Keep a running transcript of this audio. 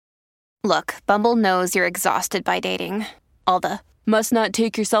Look, Bumble knows you're exhausted by dating. All the must not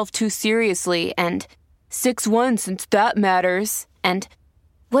take yourself too seriously and 6'1" since that matters. And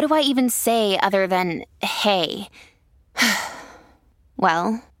what do I even say other than hey?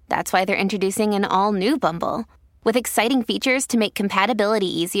 Well, that's why they're introducing an all-new Bumble with exciting features to make compatibility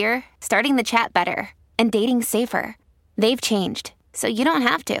easier, starting the chat better, and dating safer. They've changed, so you don't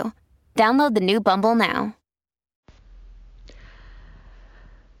have to. Download the new Bumble now.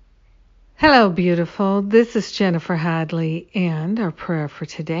 Hello, beautiful. This is Jennifer Hadley, and our prayer for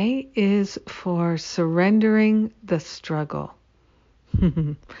today is for surrendering the struggle.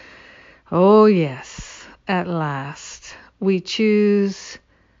 Oh, yes, at last. We choose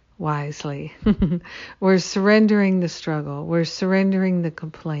wisely. We're surrendering the struggle. We're surrendering the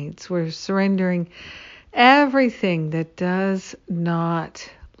complaints. We're surrendering everything that does not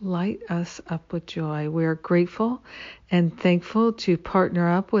light us up with joy. We're grateful and thankful to partner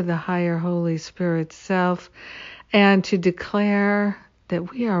up with the higher Holy Spirit self and to declare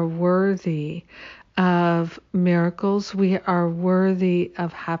that we are worthy of miracles. We are worthy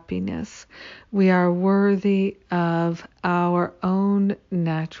of happiness. We are worthy of our own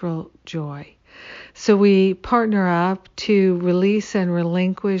natural joy. So we partner up to release and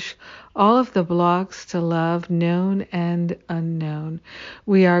relinquish all of the blocks to love, known and unknown.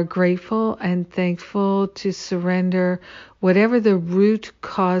 We are grateful and thankful to surrender whatever the root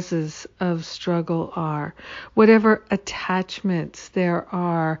causes of struggle are, whatever attachments there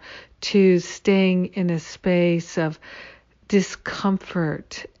are to staying in a space of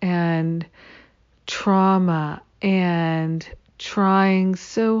discomfort and trauma and trying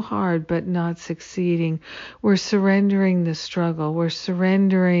so hard but not succeeding. We're surrendering the struggle. We're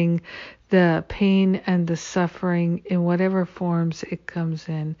surrendering the pain and the suffering in whatever forms it comes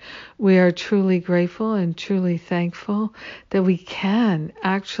in. We are truly grateful and truly thankful that we can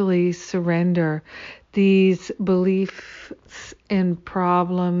actually surrender these beliefs and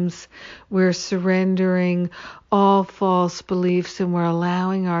problems. We're surrendering all false beliefs, and we're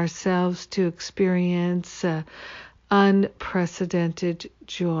allowing ourselves to experience unprecedented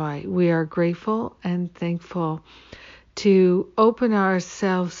joy. We are grateful and thankful to open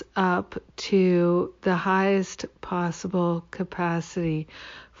ourselves up to the highest possible capacity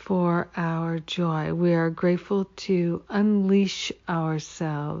for our joy. We are grateful to unleash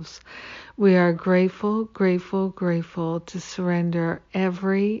ourselves. We are grateful to surrender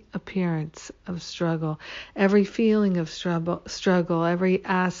every appearance of struggle, every feeling of struggle, every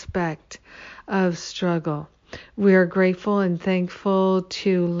aspect of struggle. We are grateful and thankful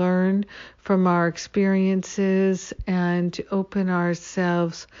to learn from our experiences and to open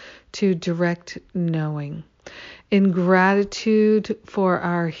ourselves to direct knowing. In gratitude for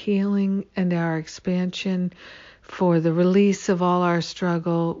our healing and our expansion, for the release of all our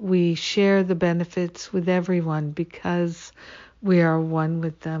struggle, we share the benefits with everyone because we are one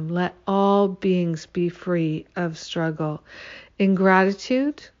with them. Let all beings be free of struggle. In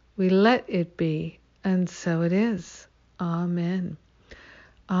gratitude, we let it be. And so it is. Amen.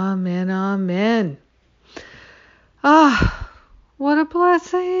 Amen. Amen. Ah, what a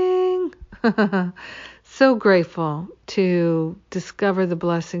blessing. So grateful to discover the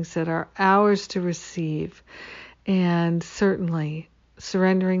blessings that are ours to receive. And certainly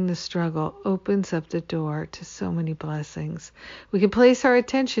surrendering the struggle opens up the door to so many blessings. We can place our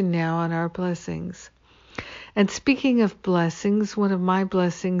attention now on our blessings. And speaking of blessings, one of my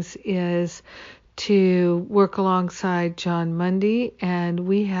blessings is to work alongside John Mundy, and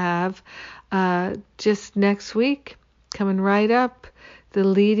we have just next week coming right up the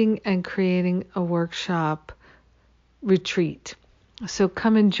Leading and Creating a Workshop retreat. So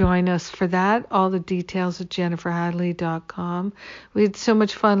come and join us for that. All the details at jenniferhadley.com. We had so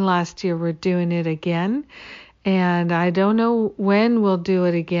much fun last year. We're doing it again. And I don't know when we'll do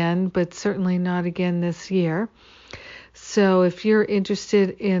it again, but certainly not again this year. So if you're interested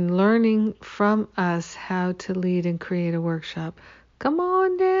in learning from us how to lead and create a workshop, come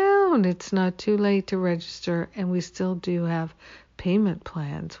on down. It's not too late to register, and we still do have payment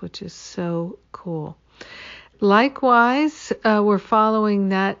plans, which is so cool. Likewise, we're following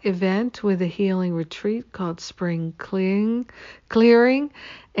that event with a healing retreat called Spring Clearing,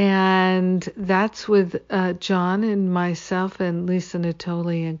 and that's with John and myself and Lisa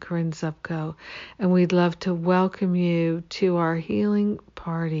Natoli and Corinne Zupko, and we'd love to welcome you to our healing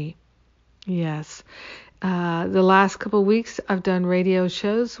party. Yes. The last couple of weeks, I've done radio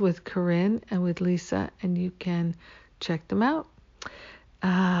shows with Corinne and with Lisa, and you can check them out.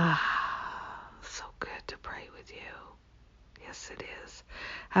 So good to pray with you. Yes, it is.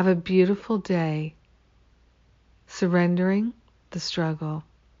 Have a beautiful day, surrendering the struggle.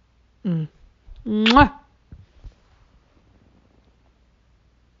 Mwah.